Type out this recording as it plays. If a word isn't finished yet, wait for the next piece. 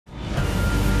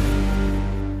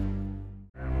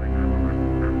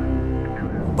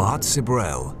Art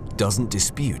Sibrel doesn't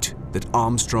dispute that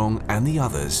Armstrong and the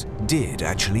others did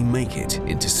actually make it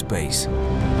into space.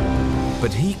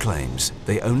 But he claims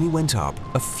they only went up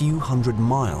a few hundred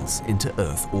miles into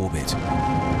Earth orbit.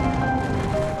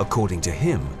 According to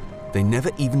him, they never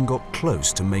even got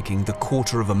close to making the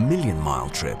 250,000-mile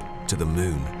trip to the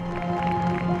moon.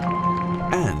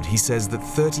 And he says that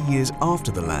 30 years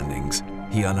after the landings,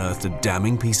 he unearthed a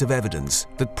damning piece of evidence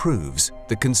that proves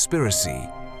the conspiracy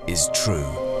is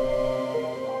true.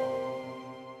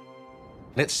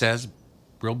 It says,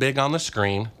 real big on the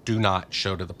screen, do not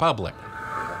show to the public.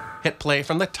 Hit play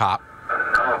from the top.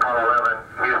 Apollo 11,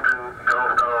 Houston,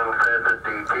 Goldstone said that the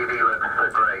TV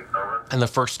looks great. Over. And the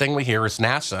first thing we hear is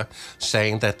NASA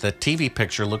saying that the TV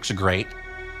picture looks great.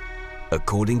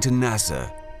 According to NASA,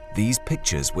 these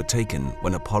pictures were taken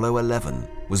when Apollo 11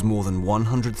 was more than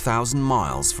 100,000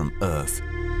 miles from Earth.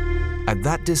 At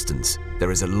that distance, there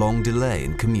is a long delay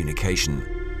in communication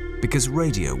because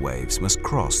radio waves must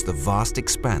cross the vast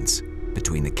expanse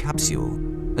between the capsule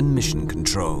and mission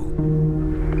control.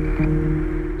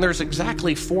 There's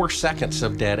exactly 4 seconds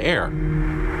of dead air.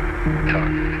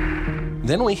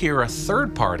 Then we hear a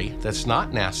third party that's not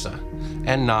NASA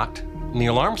and not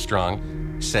Neil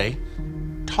Armstrong say,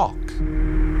 talk.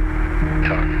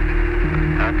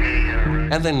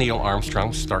 And then Neil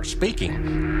Armstrong starts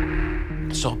speaking.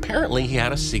 So apparently he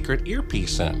had a secret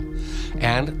earpiece in,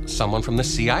 and someone from the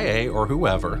CIA or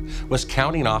whoever was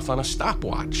counting off on a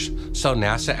stopwatch. So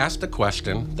NASA asked a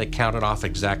question, they counted off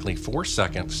exactly 4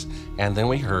 seconds, and then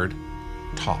we heard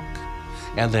talk.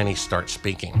 And then he starts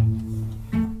speaking.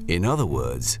 In other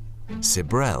words,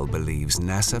 Sibrel believes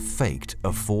NASA faked a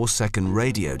 4-second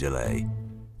radio delay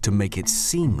to make it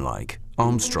seem like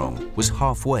Armstrong was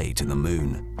halfway to the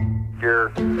moon.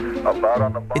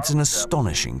 It's an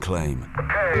astonishing claim.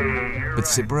 But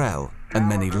Sibrel, and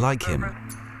many like him,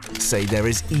 say there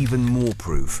is even more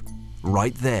proof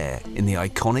right there in the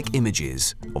iconic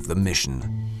images of the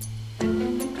mission.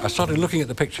 I started looking at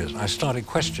the pictures. I started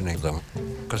questioning them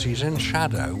because he's in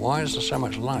shadow. Why is there so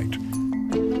much light?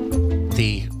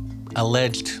 The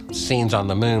alleged scenes on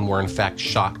the moon were in fact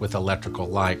shot with electrical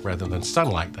light rather than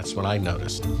sunlight. That's what I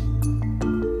noticed.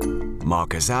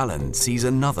 Marcus Allen sees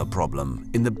another problem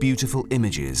in the beautiful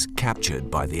images captured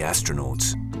by the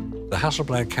astronauts. The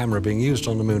Hasselblad camera being used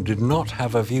on the moon did not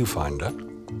have a viewfinder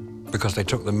because they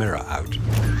took the mirror out.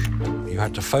 You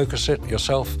had to focus it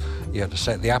yourself, you had to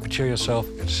set the aperture yourself,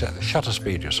 you had to set the shutter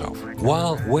speed yourself,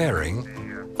 while wearing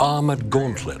armored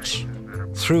gauntlets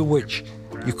through which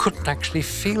you couldn't actually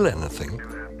feel anything.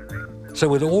 So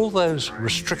with all those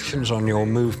restrictions on your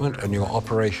movement and your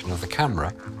operation of the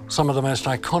camera, some of the most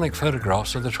iconic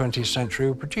photographs of the 20th century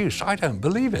were produced. I don't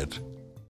believe it.